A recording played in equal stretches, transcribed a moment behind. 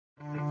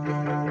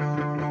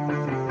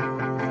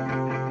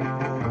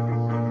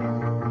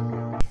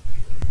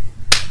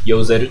Yo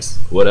Zeds,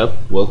 what up?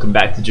 Welcome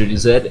back to Judy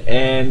Z,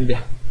 and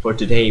for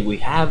today we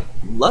have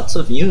lots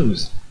of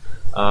news.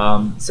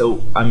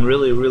 So I'm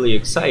really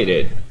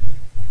excited.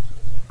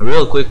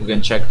 Real quick, we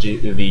can check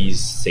these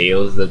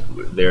sales that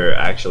they're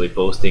actually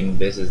posting.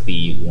 This is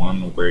the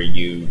one where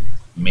you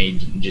may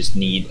just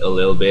need a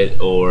little bit,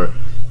 or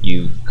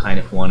you kind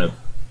of want to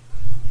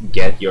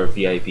get your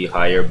VIP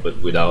higher,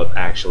 but without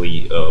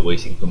actually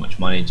wasting too much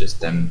money.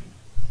 Just $10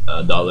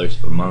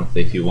 per month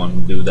if you want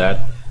to do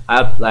that.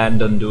 I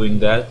planned on doing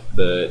that,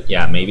 but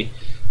yeah, maybe.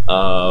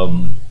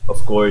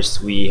 Of course,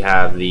 we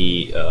have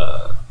the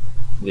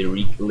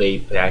relay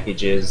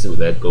packages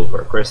that go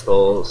for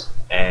crystals,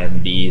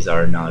 and these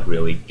are not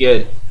really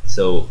good,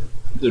 so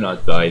do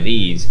not buy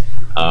these.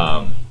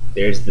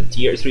 There's the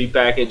tier 3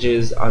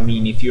 packages. I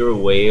mean, if you're a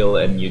whale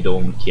and you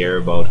don't care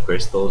about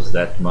crystals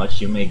that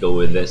much, you may go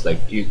with this.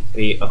 Like, you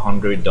pay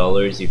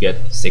 $100, you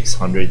get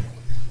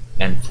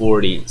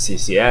 640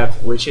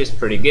 CCF, which is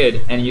pretty good,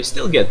 and you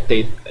still get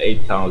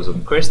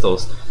 8,000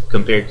 crystals,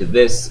 compared to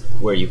this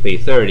where you pay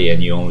 30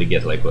 and you only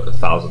get like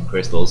 1,000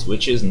 crystals,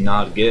 which is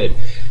not good.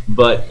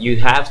 But you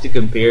have to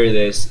compare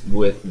this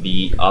with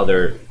the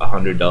other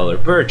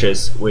 $100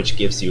 purchase, which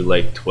gives you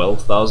like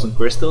 12,000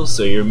 crystals,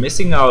 so you're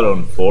missing out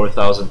on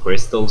 4,000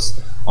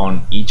 crystals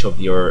on each of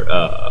your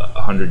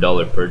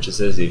 $100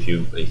 purchases if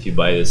you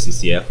buy the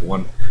CCF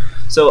one.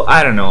 So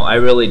I don't know, I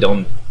really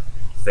don't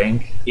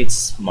think it's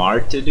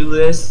smart to do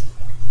this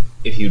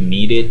if you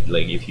need it.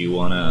 Like, if you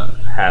want to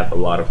have a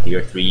lot of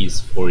tier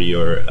 3s for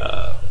your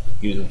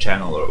YouTube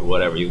channel or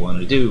whatever you want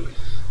to do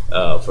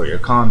for your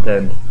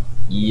content,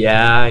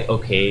 yeah,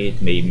 okay,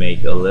 it may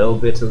make a little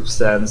bit of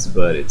sense,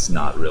 but it's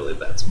not really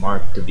that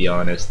smart, to be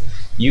honest.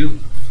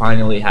 You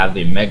finally have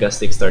the mega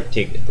 6-star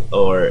ticket,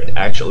 or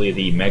actually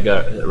the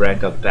mega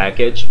rank up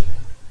package.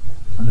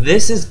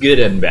 This is good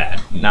and bad.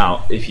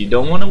 Now, if you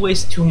don't want to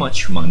waste too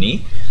much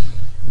money,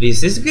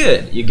 this is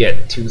good. You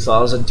get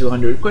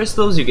 2,200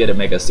 crystals, you get a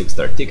mega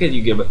 6-star ticket,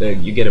 you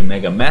get a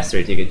mega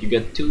master ticket, you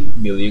get 2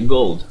 million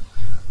gold.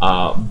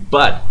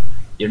 But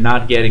you're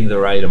not getting the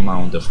right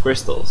amount of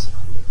crystals,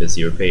 because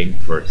you're paying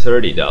for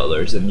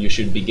 $30 and you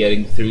should be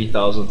getting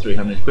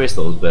 3,300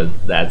 crystals,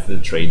 but that's the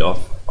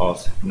trade-off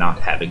of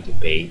not having to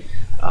pay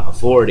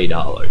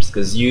 $40,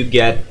 because you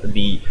get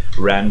the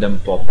random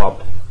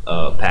pop-up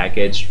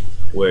package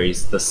where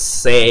it's the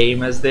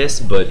same as this,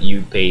 but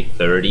you pay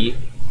 30.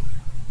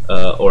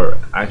 Or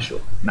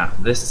actually, nah,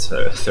 this is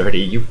 30.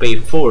 You pay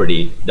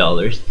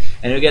 $40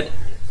 and you get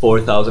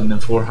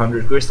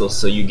 4,400 crystals,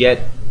 so you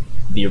get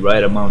the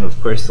right amount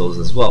of crystals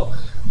as well.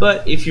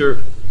 But if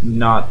you're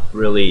not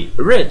really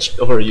rich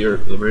or you're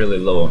really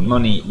low on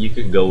money, you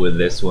could go with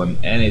this one,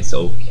 and it's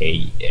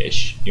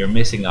okay-ish. You're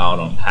missing out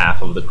on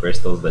half of the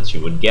crystals that you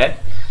would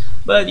get,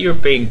 but you're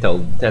paying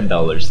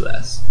 $10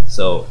 less.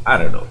 So I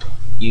don't know.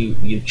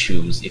 You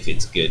choose if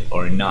it's good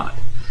or not.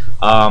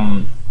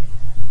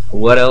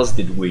 What else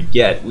did we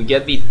get? We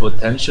get the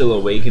potential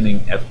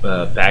awakening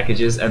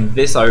packages, and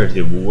these are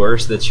the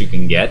worst that you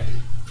can get.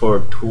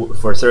 For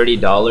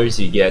 $30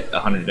 you get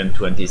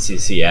 120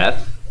 CCF,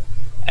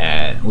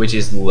 and which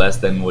is less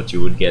than what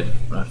you would get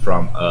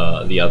from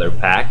the other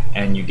pack,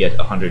 and you get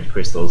 100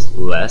 crystals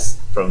less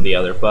from the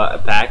other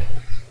pack,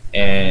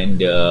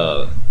 and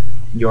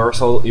you're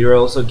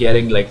also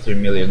getting like 3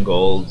 million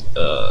gold,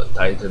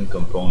 Titan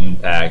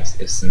component packs,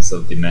 Essence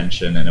of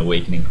Dimension, and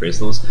Awakening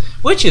crystals,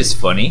 which is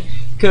funny,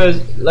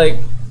 because like,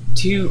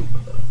 do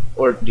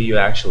you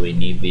actually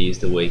need these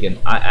to awaken?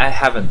 I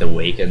haven't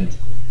awakened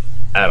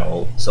at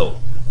all, so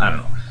I don't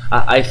know.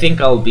 I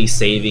think I'll be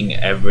saving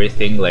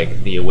everything,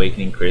 like the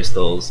Awakening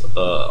crystals,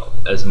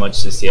 as much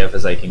CCF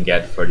as I can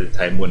get for the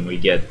time when we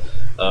get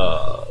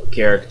a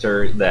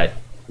character that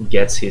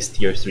gets his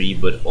tier 3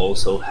 but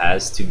also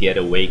has to get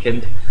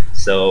awakened.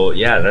 So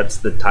yeah, that's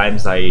the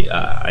times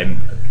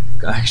I'm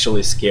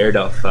actually scared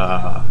of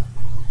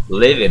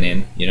living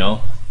in, you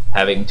know,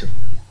 having to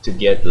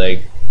get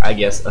like, I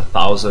guess,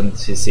 1,000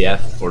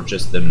 CCF for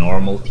just the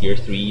normal tier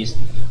 3s,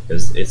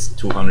 because it's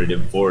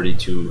 240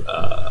 to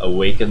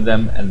awaken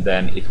them, and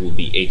then it will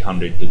be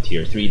 800 to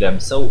tier 3 them,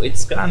 so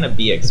it's gonna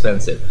be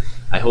expensive.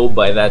 I hope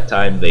by that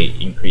time they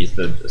increase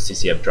the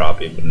CCF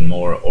drop even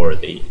more, or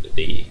they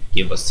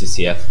give us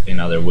CCF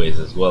in other ways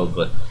as well.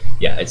 But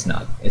yeah, it's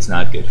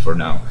not good for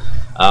now.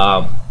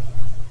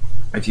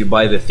 If you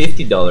buy the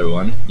 $50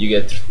 one, you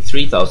get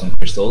 3,000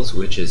 crystals,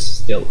 which is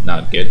still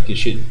not good. You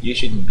should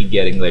be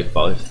getting like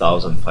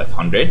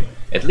 5,500,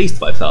 at least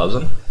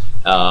 5,000.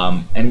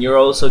 And you're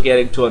also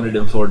getting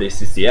 240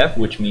 CCF,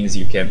 which means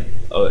you can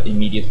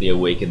immediately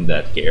awaken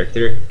that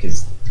character,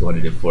 because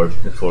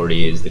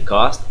 240 is the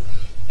cost,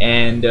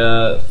 and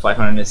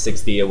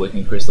 560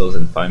 awakening crystals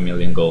and 5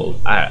 million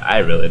gold. I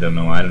really don't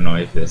know. I don't know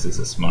if this is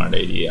a smart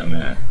idea,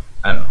 man.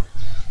 I don't know.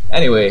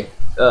 Anyway,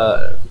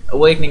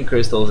 awakening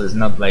crystals is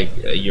not like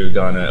you're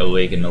gonna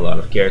awaken a lot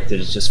of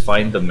characters. Just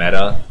find the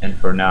meta, and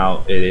for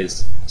now it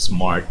is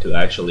smart to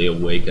actually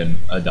awaken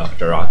a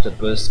Dr.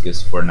 Octopus,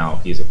 because for now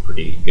he's a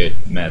pretty good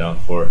meta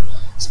for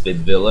Spit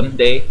Villain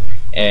Day.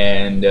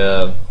 And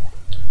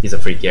he's a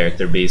free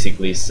character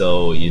basically,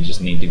 so you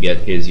just need to get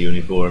his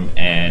uniform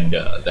and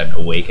then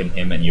awaken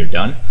him and you're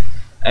done.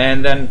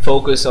 And then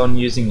focus on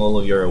using all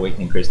of your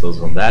awakening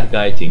crystals on that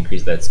guy to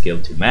increase that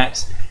skill to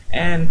max,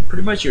 and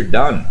pretty much you're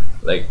done.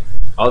 Like,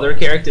 other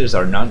characters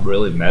are not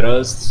really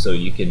metas, so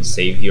you can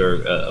save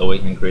your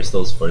awakening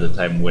crystals for the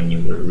time when you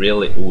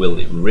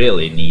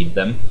really need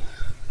them.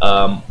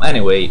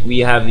 Anyway, we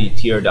have the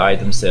tiered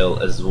item sale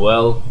as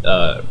well.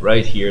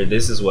 Right here,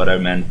 this is what I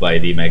meant by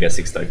the Mega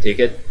 6-star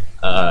ticket.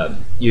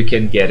 You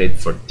can get it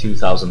for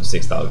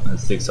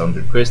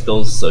 2,600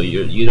 crystals, so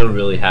you don't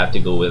really have to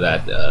go with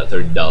that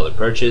 $30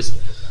 purchase.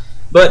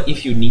 But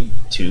if you need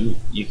to,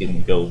 you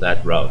can go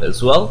that route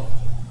as well.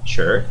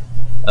 Sure.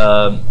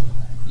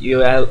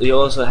 You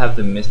also have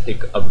the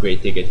Mythic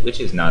upgrade ticket, which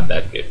is not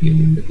that good.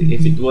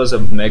 If it was a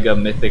Mega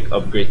Mythic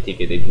upgrade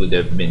ticket, it would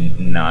have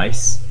been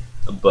nice,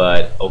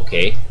 but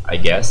okay, I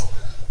guess.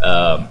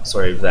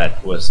 Sorry if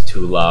that was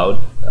too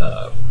loud,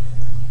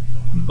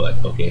 but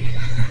okay.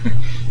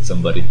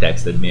 Somebody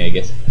texted me, I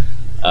guess.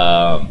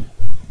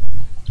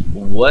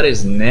 What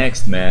is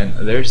next, man?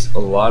 There's a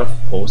lot of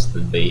posts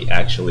that they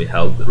actually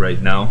held right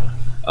now.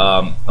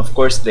 Of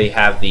course, they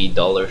have the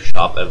dollar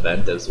shop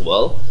event as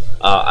well.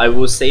 I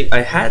will say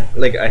I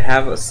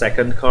have a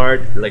second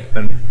card, like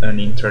an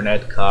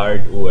internet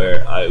card,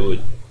 where I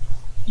would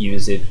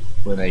use it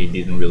when I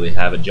didn't really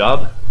have a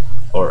job,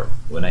 or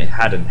when I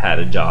hadn't had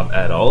a job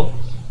at all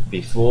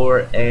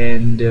before,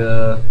 and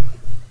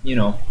you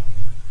know,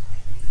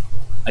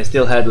 I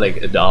still had like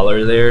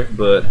 $1 there,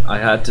 but I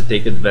had to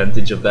take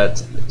advantage of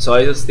that. So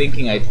I was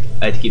thinking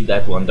I'd keep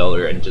that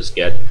 $1 and just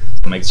get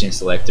some exchange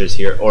selectors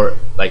here, or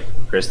like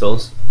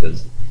crystals,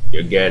 because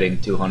you're getting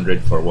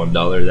 200 for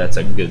 $1. That's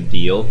a good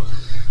deal.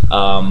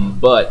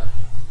 But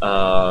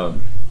at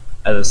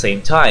the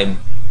same time,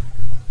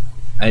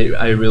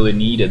 I really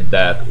needed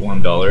that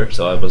 $1,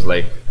 so I was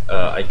like,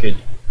 I could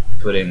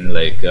put in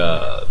like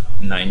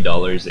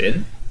 $9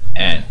 in,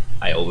 and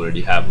I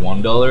already have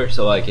 $1,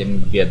 so I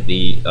can get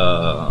the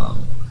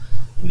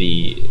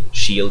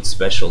shield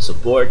special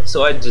support.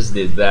 So I just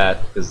did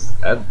that because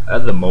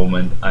at the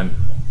moment I'm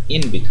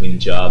in between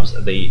jobs.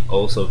 They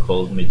also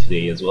called me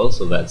today as well,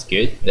 so that's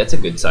good. That's a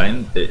good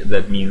sign.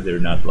 That means they're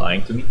not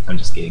lying to me. I'm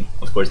just kidding.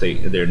 Of course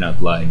they're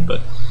not lying,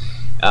 but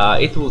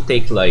it will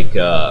take like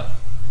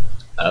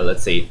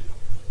let's say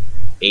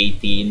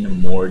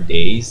 18 more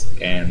days,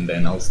 and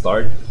then I'll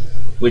start,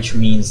 which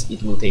means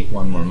it will take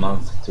 1 more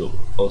month to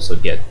also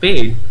get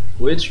paid,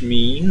 which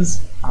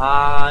means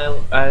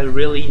I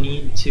really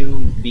need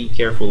to be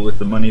careful with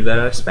the money that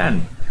I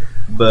spend.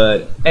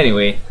 But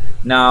anyway,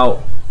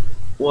 now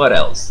what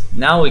else?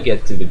 Now we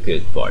get to the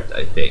good part.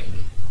 I think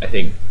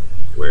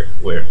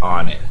we're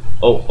on it.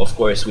 Oh, of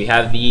course, we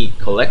have the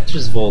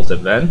Collector's Vault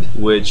event,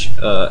 which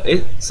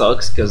it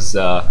sucks because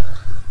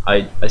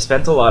I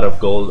spent a lot of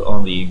gold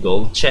on the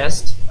gold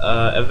chest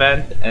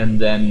event, and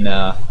then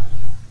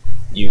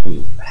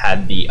you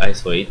had the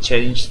ISO 8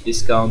 change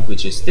discount,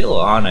 which is still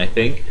on, I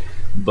think,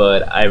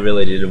 but I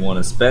really didn't want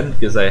to spend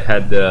because I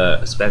had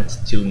spent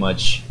too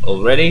much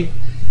already,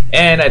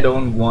 and I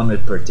don't want to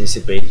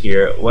participate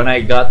here. When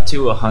I got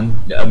to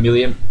a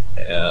million,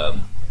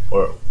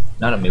 or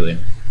not a million,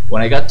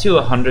 when I got to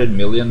 100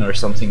 million or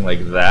something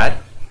like that,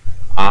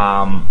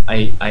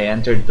 I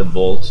entered the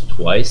vault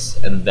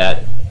twice, and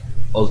that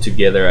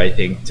altogether I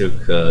think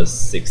took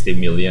 60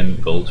 million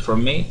gold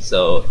from me.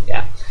 So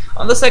yeah,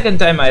 on the second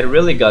time I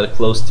really got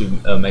close to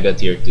a Mega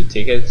Tier 2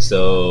 ticket,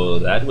 so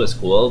that was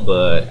cool,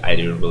 but I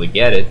didn't really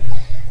get it.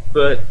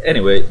 But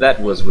anyway, that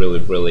was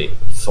really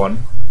fun,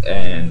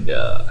 and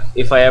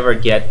if I ever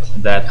get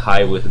that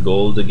high with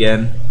gold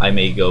again, I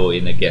may go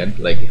in again.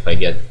 Like if I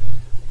get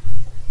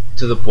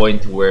to the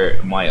point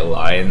where my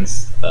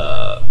alliance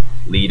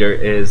leader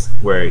is,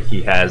 where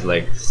he has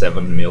like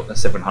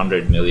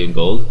 700 million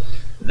gold,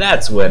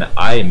 that's when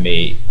I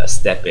may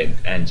step in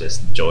and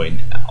just join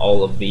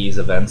all of these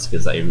events,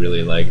 because I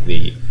really like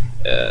the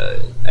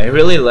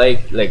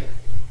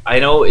I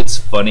know it's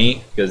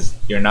funny because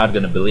you're not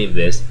gonna believe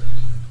this,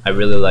 I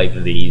really like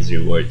these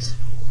rewards,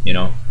 you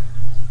know.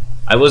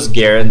 I was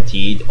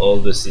guaranteed all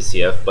the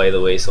CCF, by the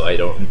way, so I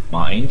don't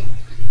mind.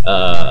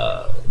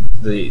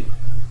 The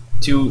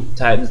 2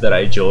 times that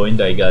I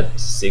joined, I got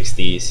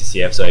 60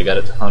 CCF, so I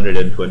got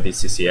 120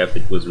 CCF.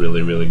 It was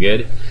really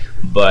good,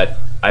 but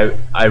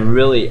I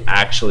really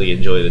actually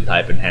enjoy the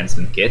type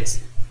enhancement kits,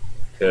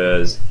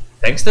 because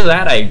thanks to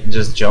that I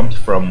just jumped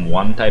from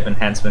 1 type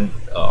enhancement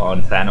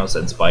on Thanos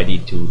and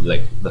Spidey to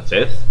like the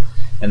 5th,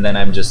 and then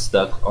I'm just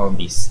stuck on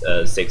the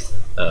 6th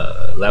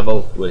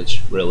level,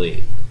 which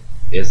really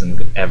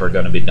isn't ever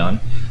gonna be done.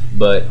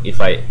 But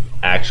if I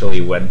actually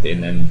went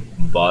in and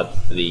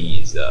bought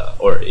these,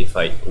 or if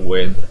I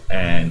went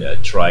and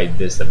tried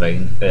this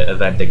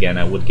event again,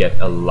 I would get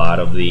a lot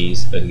of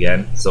these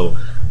again, so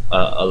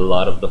a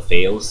lot of the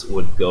fails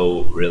would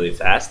go really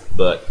fast.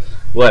 But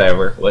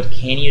whatever, what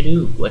can you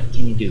do? What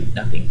can you do?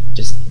 Nothing.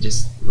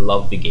 Just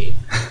love the game.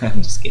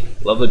 I'm just kidding.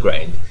 Love the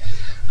grind.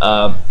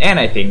 And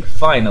I think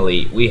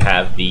finally we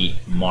have the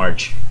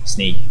March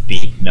sneak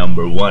peek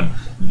 #1.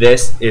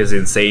 This is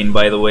insane,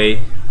 by the way.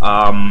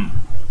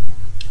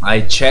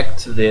 I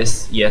checked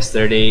this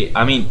yesterday.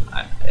 I mean,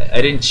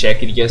 I didn't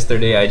check it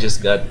yesterday. I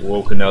just got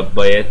woken up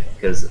by it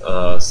because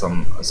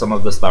some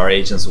of the star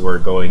agents were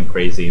going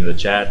crazy in the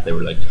chat. They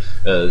were like,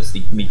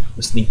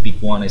 "Sneak peek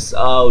 1 is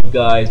out,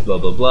 guys. Blah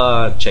blah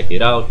blah. Check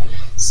it out."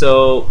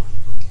 So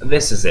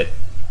this is it.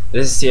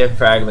 This is a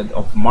fragment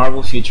of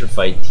Marvel Future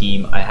Fight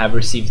team. I have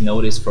received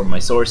notice from my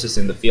sources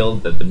in the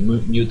field that the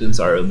mutants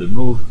are on the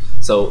move,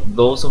 so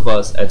those of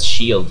us at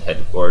SHIELD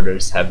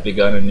headquarters have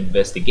begun an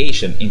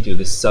investigation into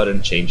this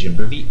sudden change in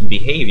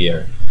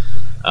behavior.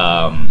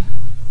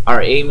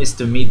 Our aim is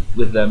to meet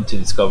with them to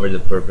discover the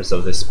purpose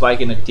of the spike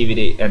in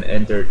activity and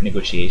enter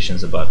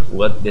negotiations about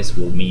what this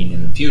will mean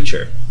in the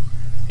future.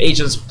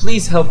 Agents,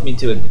 please help me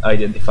to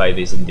identify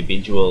these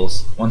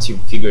individuals. Once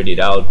you've figured it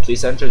out,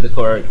 please enter the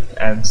correct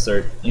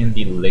answer in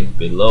the link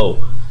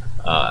below.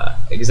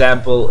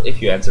 Example,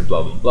 if you answer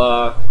blah blah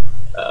blah,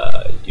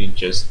 you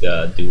just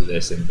do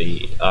this in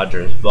the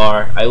address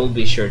bar. I will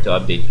be sure to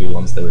update you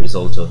once the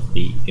results of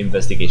the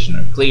investigation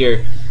are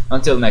clear.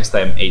 Until next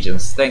time,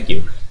 agents, thank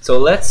you. So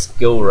let's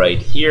go right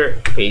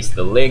here, paste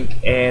the link,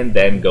 and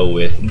then go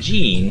with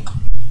Jean.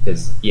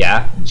 Because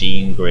yeah,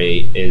 Jean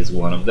Grey is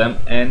one of them,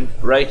 and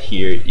right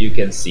here you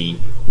can see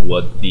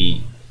what the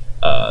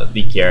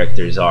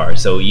characters are.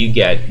 So you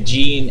get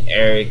Jean,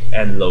 Eric,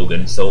 and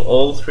Logan. So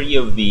all three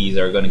of these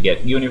are gonna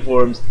get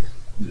uniforms.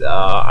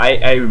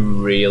 I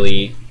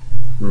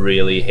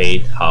really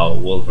hate how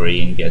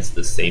Wolverine gets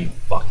the same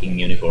fucking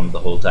uniform the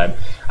whole time.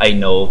 I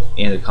know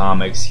in the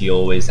comics he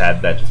always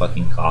had that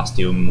fucking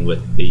costume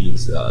with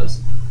these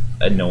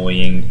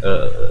annoying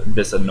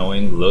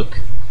look.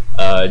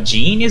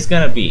 Jean is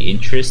gonna be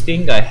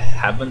interesting. I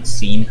haven't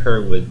seen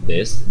her with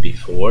this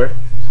before.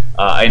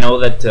 I know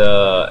that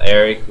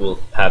Eric will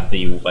have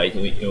the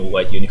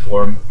white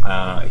uniform.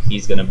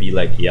 He's gonna be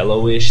like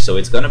yellowish, so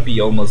it's gonna be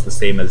almost the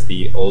same as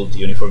the old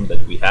uniform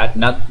that we had.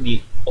 Not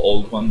the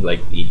old one,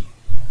 like the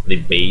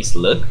base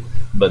look,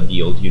 but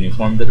the old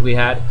uniform that we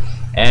had.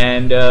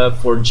 And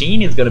for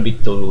Jean, it's gonna be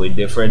totally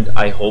different.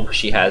 I hope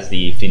she has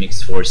the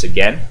Phoenix Force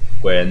again,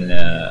 when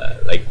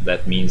like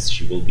that means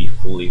she will be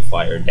fully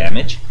fire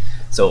damage.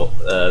 So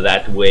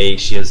that way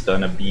she is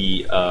gonna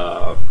be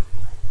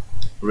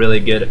really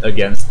good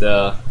against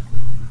I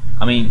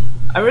mean,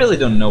 I really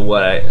don't know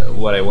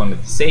what I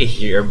wanted to say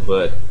here,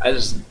 but I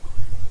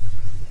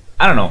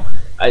don't know.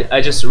 I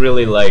just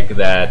really like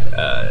that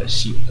I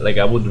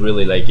would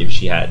really like if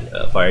she had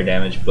fire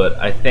damage, but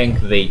I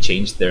think they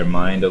changed their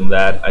mind on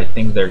that. I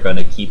think they're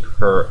gonna keep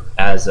her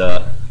as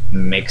a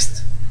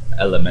mixed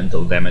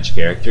elemental damage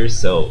character,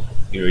 so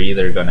you're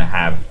either gonna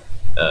have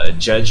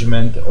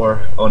judgment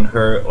on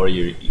her, or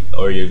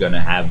you're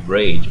gonna have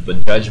rage.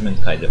 But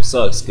judgment kind of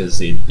sucks because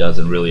it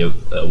doesn't really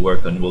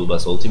work on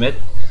Wilba's ultimate.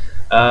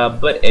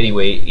 But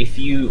anyway, if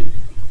you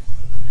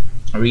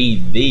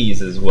read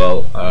these as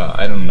well,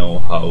 I don't know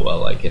how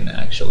well I can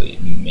actually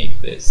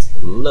make this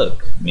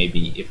look.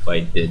 Maybe if I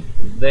did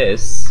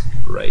this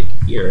right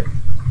here.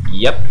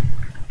 Yep.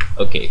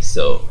 Okay,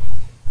 so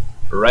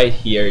right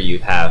here you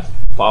have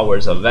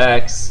powers of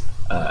X,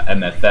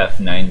 MFF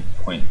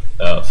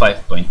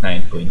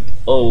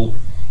 5.9.0,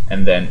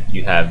 and then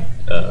you have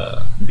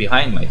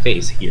behind my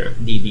face here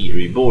DD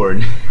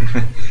Reborn,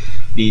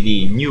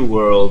 DD New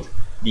World,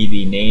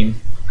 DD name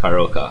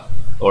Karoka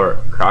or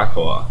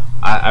Krakoa.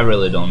 I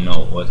really don't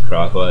know what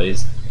Krakoa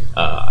is.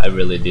 I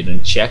really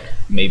didn't check.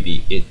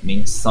 Maybe it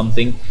means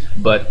something.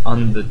 But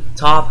on the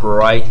top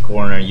right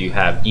corner you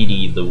have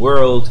DD the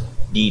World,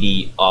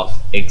 DD of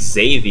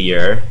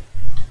Xavier.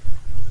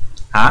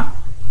 Huh?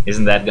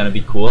 Isn't that gonna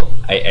be cool?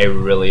 I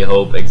really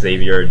hope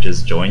Xavier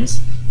just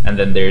joins. And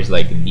then there's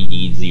like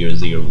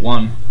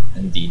DD001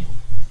 and D,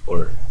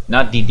 or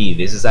not DD,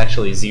 this is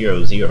actually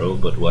 00,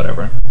 but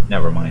whatever,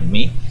 never mind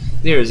me.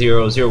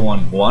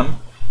 00011,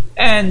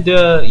 and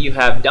you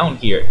have down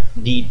here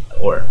D,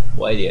 or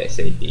why did I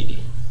say DD?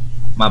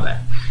 My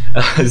bad.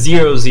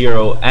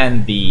 00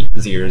 and the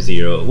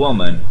 00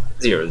 woman,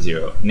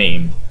 00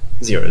 named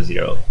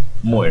 00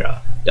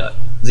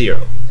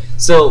 Moira.0.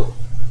 So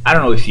I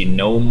don't know if you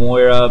know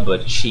Moira,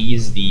 but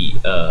she's the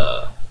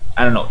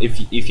I don't know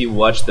if you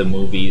watch the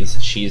movies.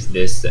 She's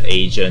this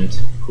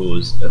agent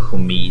who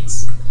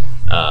meets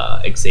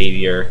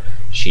Xavier.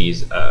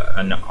 She's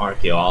an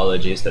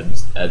archaeologist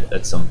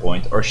at some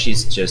point, or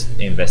she's just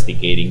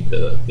investigating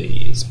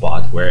the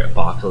spot where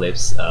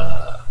Apocalypse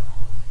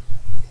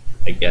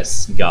I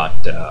guess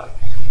got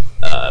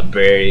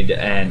buried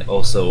and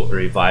also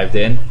revived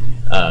in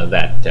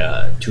that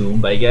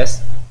tomb, I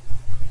guess.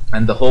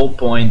 And the whole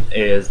point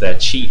is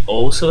that she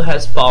also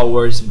has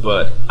powers,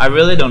 but I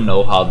really don't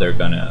know how they're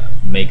gonna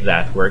make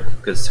that work,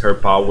 because her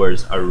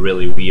powers are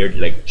really weird.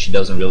 Like, she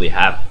doesn't really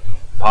have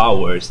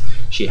powers.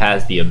 She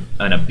has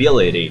an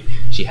ability.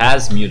 She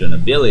has mutant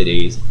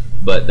abilities,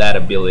 but that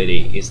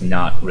ability is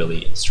not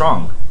really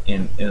strong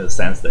in the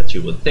sense that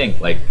you would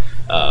think. Like,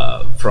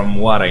 from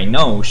what I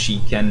know, she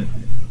can,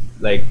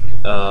 like,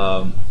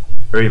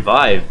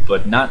 revive,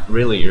 but not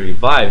really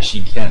revive.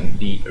 She can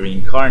be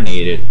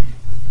reincarnated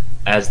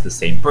as the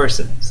same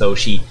person. So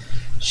she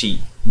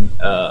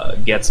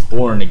gets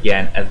born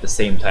again at the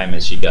same time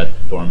as she got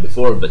born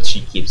before, but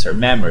she keeps her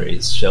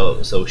memories.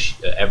 So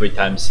every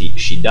time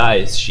she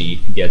dies,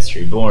 she gets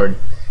reborn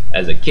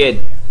as a kid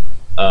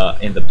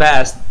in the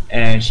past,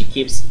 and she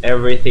keeps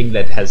everything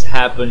that has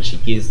happened. She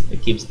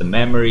keeps the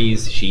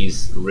memories.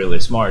 She's really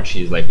smart.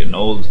 She's like an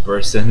old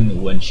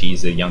person when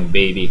she's a young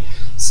baby.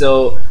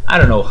 So I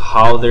don't know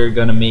how they're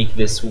gonna make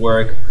this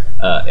work.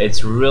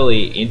 It's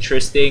really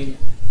interesting,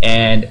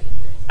 and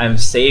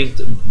I've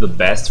saved the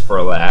best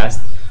for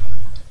last.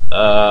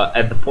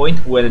 At the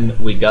point when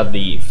we got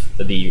the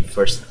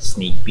first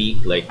sneak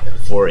peek, like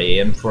 4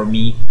 a.m. for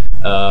me,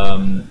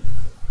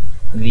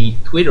 the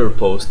Twitter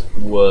post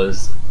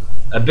was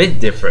a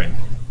bit different.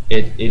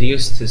 It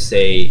used to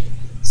say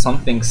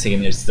something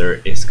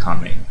sinister is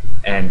coming,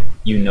 and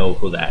you know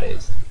who that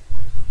is,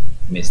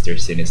 Mr.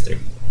 Sinister.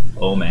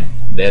 Oh man,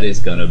 that is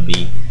gonna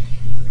be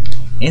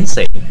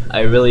insane.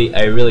 I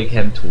really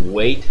can't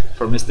wait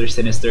for Mr.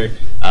 Sinister.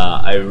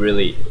 I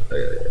really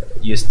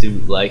used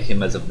to like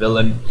him as a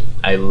villain.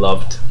 I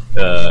loved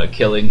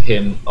killing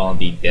him on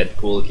the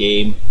Deadpool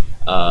game,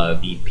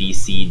 the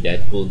PC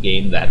Deadpool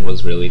game. That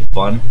was really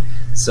fun.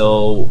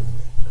 So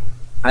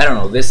I don't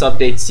know, this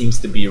update seems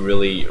to be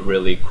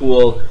really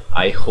cool.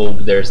 I hope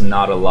there's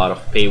not a lot of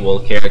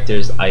paywall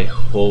characters. I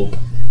hope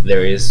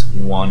there is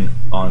one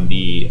on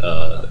the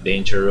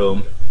Danger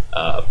Room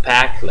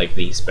pack, like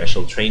the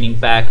special training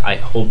pack. I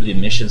hope the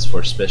missions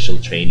for special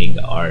training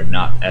are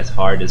not as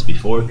hard as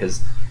before,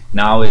 because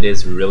now it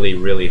is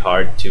really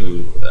hard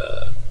to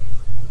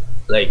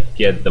like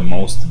get the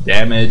most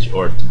damage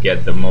or to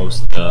get the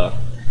most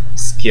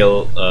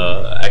skill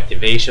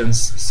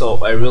activations.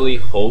 So I really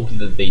hope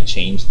that they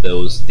change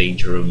those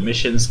Danger Room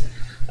missions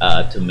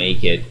to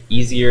make it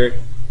easier.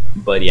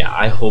 But yeah,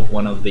 I hope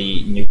one of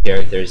the new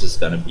characters is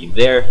gonna be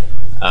there.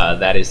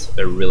 That is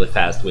a really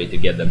fast way to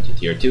get them to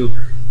tier 2,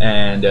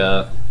 and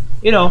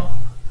you know,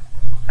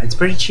 it's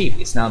pretty cheap.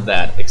 It's not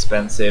that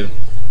expensive.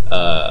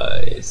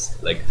 It's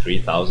like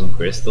 3,000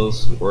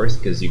 crystals worth,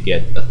 because you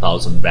get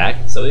 1,000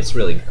 back, so it's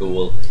really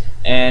cool.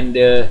 And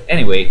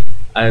anyway,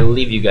 I'll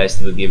leave you guys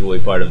to the giveaway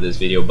part of this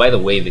video. By the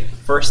way, the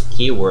first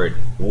keyword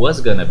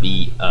was gonna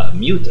be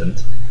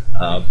mutant,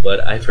 but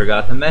I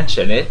forgot to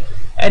mention it.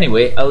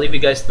 Anyway, I'll leave you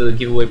guys to the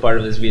giveaway part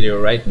of this video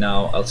right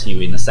now. I'll see you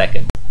in a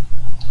second.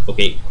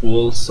 Okay,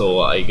 cool.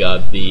 So I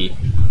got the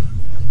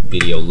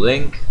video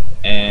link,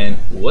 and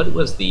what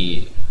was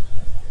the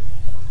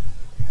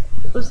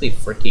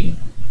freaking,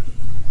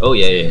 oh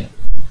yeah,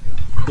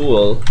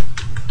 cool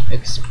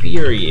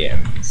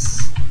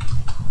experience.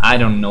 I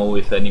don't know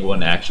if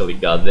anyone actually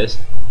got this.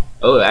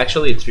 Oh,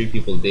 actually 3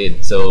 people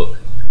did, so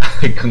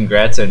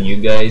congrats on you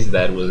guys.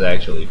 That was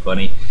actually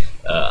funny.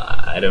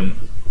 I don't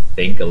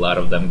think a lot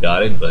of them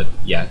got it, but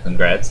yeah,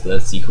 congrats.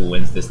 Let's see who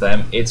wins this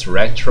time. It's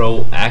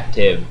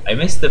retroactive. I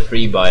missed the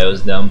free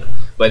BIOS dump.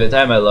 By the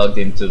time I logged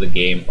into the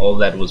game, all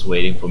that was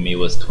waiting for me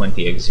was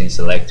 20 exchange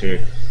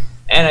selector,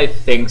 and I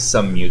think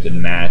some mutant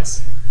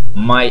mats.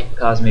 My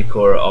Cosmic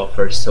Core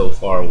offers so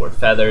far were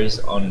feathers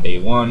on day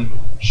 1,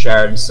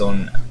 shards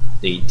on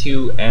day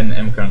 2, and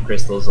Mcron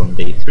crystals on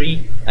day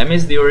 3. I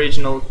missed the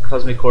original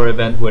Cosmic Core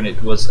event when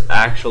it was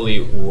actually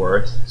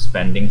worth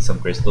spending some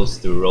crystals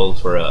to roll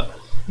for a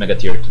Mega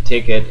Tier 2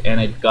 ticket, and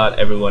it got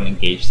everyone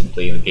engaged in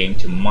playing the game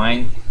to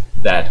mine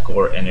that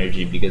core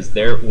energy, because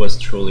there was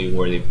truly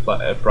worthy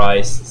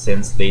price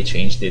since they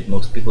changed it.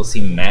 Most people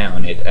seem meh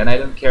on it, and I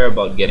don't care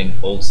about getting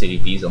old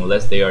CDPs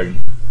unless they are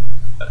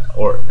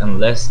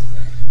unless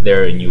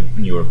they're a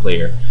newer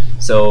player.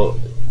 So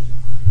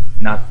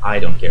not I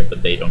don't care,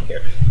 but they don't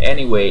care.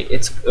 Anyway,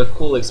 it's a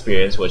cool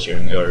experience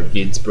watching your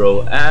vids,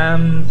 bro.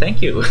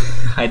 Thank you.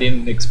 I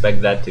didn't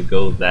expect that to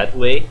go that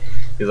way,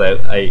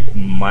 because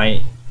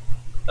my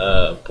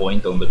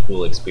point on the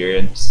cool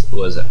experience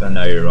was an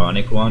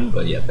ironic one,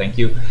 but yeah, thank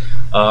you.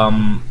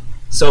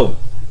 So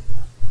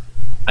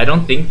I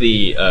don't think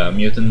the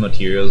mutant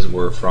materials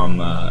were from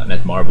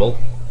Netmarble.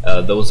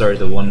 Those are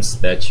the ones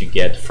that you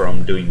get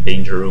from doing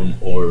Danger Room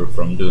or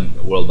from doing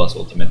World Boss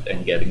Ultimate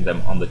and getting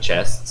them on the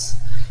chests.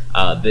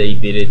 They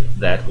did it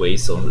that way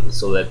so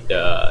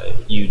that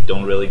you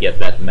don't really get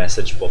that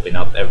message popping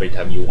up every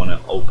time you want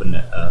to open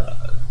a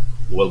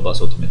World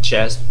Boss Ultimate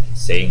chest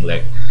saying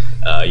like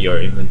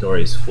your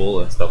inventory is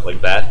full and stuff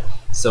like that.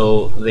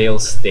 So they'll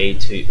stay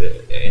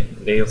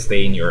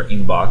in your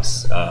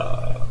inbox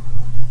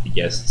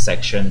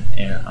section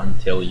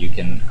until you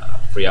can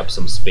free up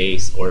some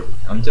space, or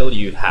until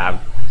you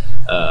have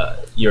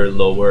you're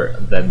lower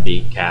than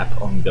the cap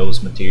on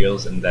those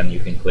materials, and then you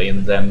can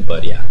claim them.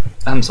 But yeah,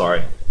 I'm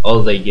sorry,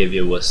 all they give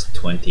you was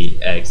 20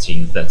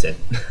 exchange, that's it.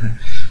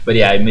 But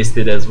yeah, I missed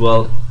it as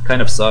well.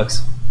 Kind of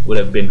sucks. Would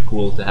have been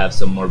cool to have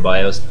some more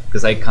bios,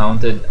 because I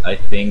counted, I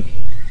think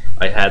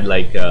I had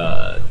like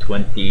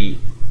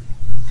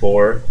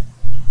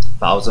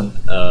 24,000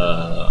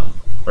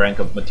 rank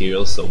of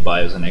materials, so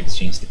bios and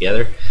exchange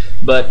together,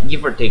 but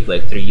give or take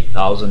like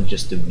 3,000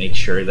 just to make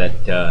sure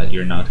that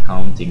you're not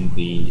counting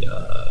the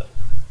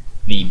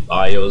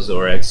bios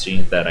or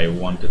exchange that I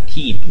want to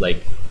keep,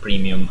 like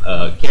premium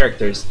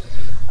characters.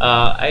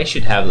 I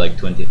should have like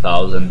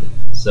 20,000,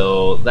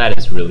 so that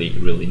is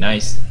really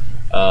nice.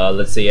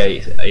 Let's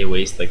say I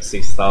waste like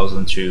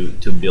 6,000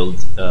 to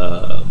build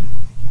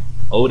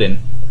Odin,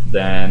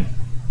 then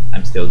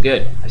I'm still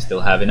good. I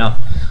still have enough.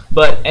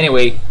 But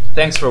anyway,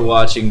 thanks for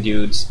watching,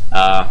 dudes.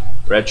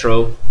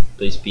 Retro,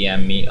 please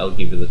PM me. I'll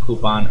give you the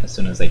coupon as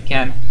soon as I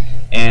can.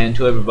 And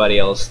to everybody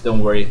else,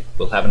 don't worry,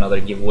 we'll have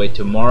another giveaway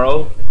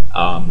tomorrow.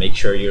 Make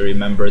sure you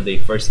remember the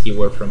first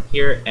keyword from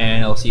here,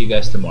 and I'll see you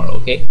guys tomorrow.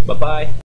 Okay, bye bye.